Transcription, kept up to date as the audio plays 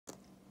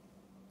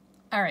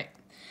All right.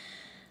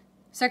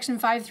 Section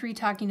 5.3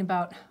 talking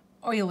about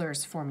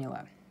Euler's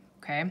formula,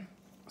 okay?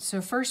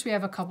 So first we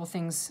have a couple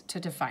things to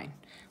define.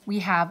 We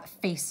have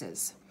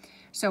faces.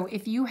 So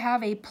if you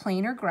have a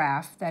planar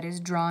graph that is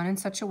drawn in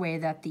such a way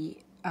that the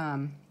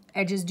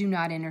edges do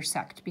not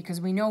intersect,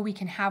 because we know we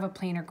can have a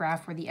planar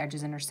graph where the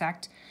edges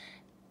intersect,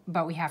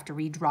 but we have to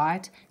redraw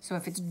it. So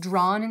if it's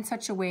drawn in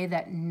such a way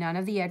that none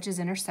of the edges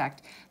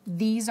intersect,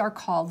 these are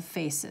called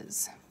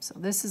faces. So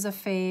this is a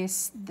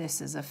face,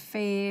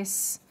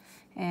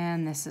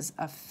 and this is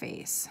a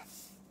face.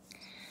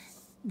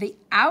 The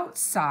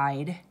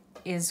outside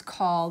is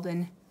called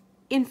an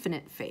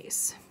infinite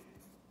face.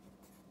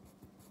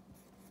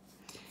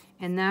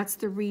 And that's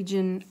the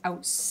region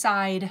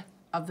outside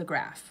of the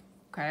graph,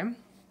 okay?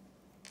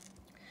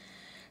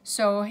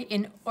 So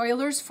in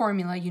Euler's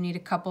formula, you need a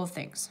couple of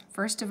things.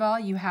 First of all,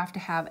 you have to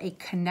have a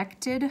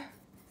connected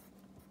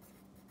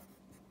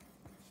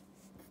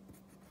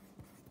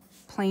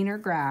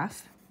planar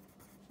graph.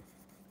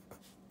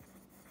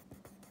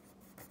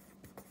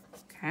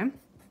 Okay.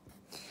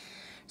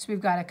 So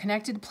we've got a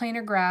connected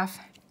planar graph,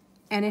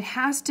 and it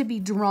has to be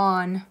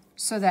drawn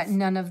so that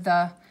none of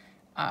the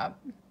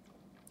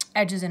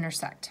edges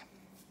intersect.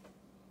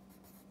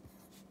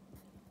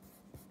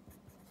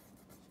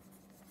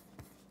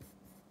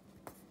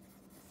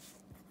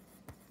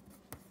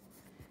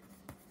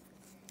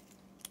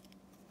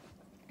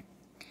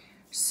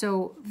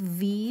 So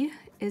V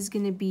is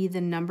going to be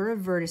the number of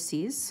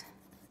vertices.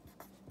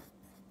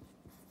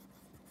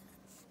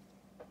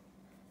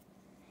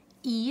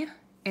 E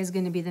is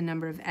going to be the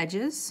number of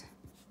edges.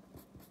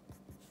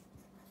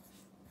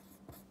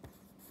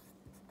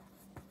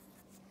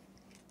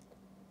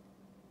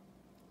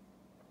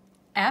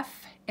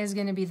 F is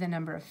going to be the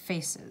number of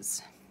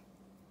faces.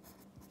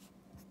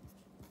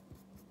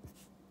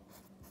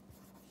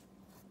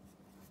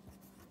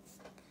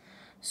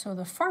 So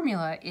the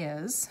formula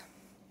is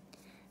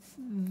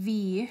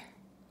V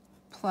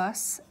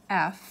plus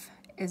F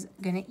is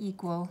going to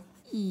equal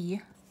E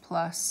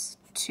plus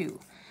 2.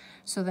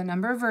 So the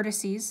number of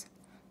vertices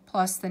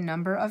plus the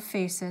number of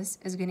faces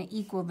is going to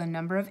equal the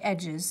number of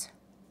edges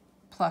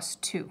plus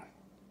 2.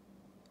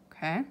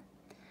 Okay?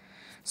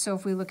 So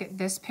if we look at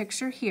this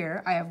picture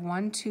here, I have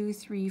 1, 2,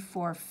 3,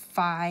 4,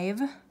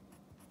 5. I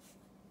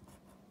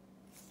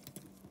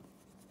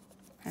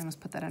almost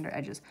put that under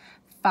edges.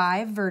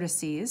 5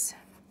 vertices.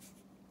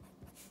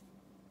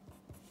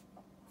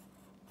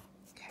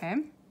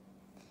 Okay.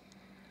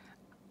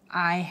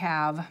 I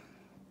have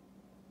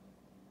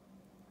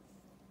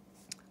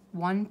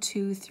 1,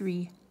 2,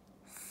 3,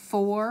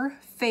 4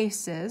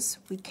 faces.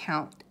 We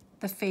count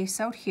the face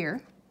out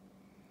here.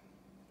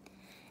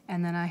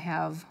 And then I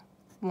have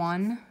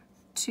 1,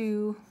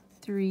 2,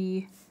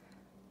 3,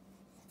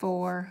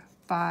 4,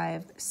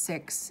 5,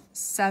 6,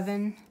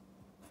 7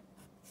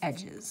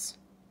 edges.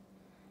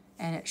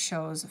 And it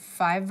shows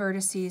 5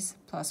 vertices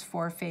plus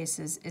 4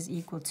 faces is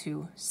equal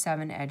to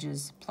 7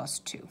 edges plus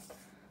 2.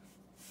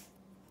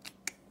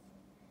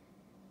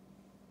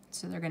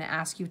 So they're going to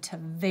ask you to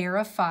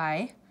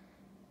verify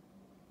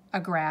a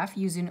graph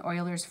using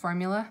Euler's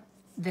formula.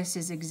 This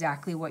is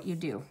exactly what you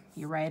do.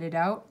 You write it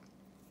out,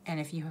 and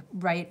if you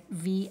write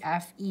V,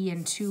 F, E,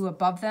 and 2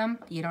 above them,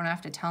 you don't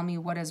have to tell me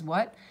what is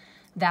what.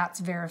 That's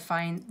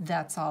verifying.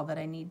 That's all that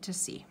I need to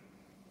see.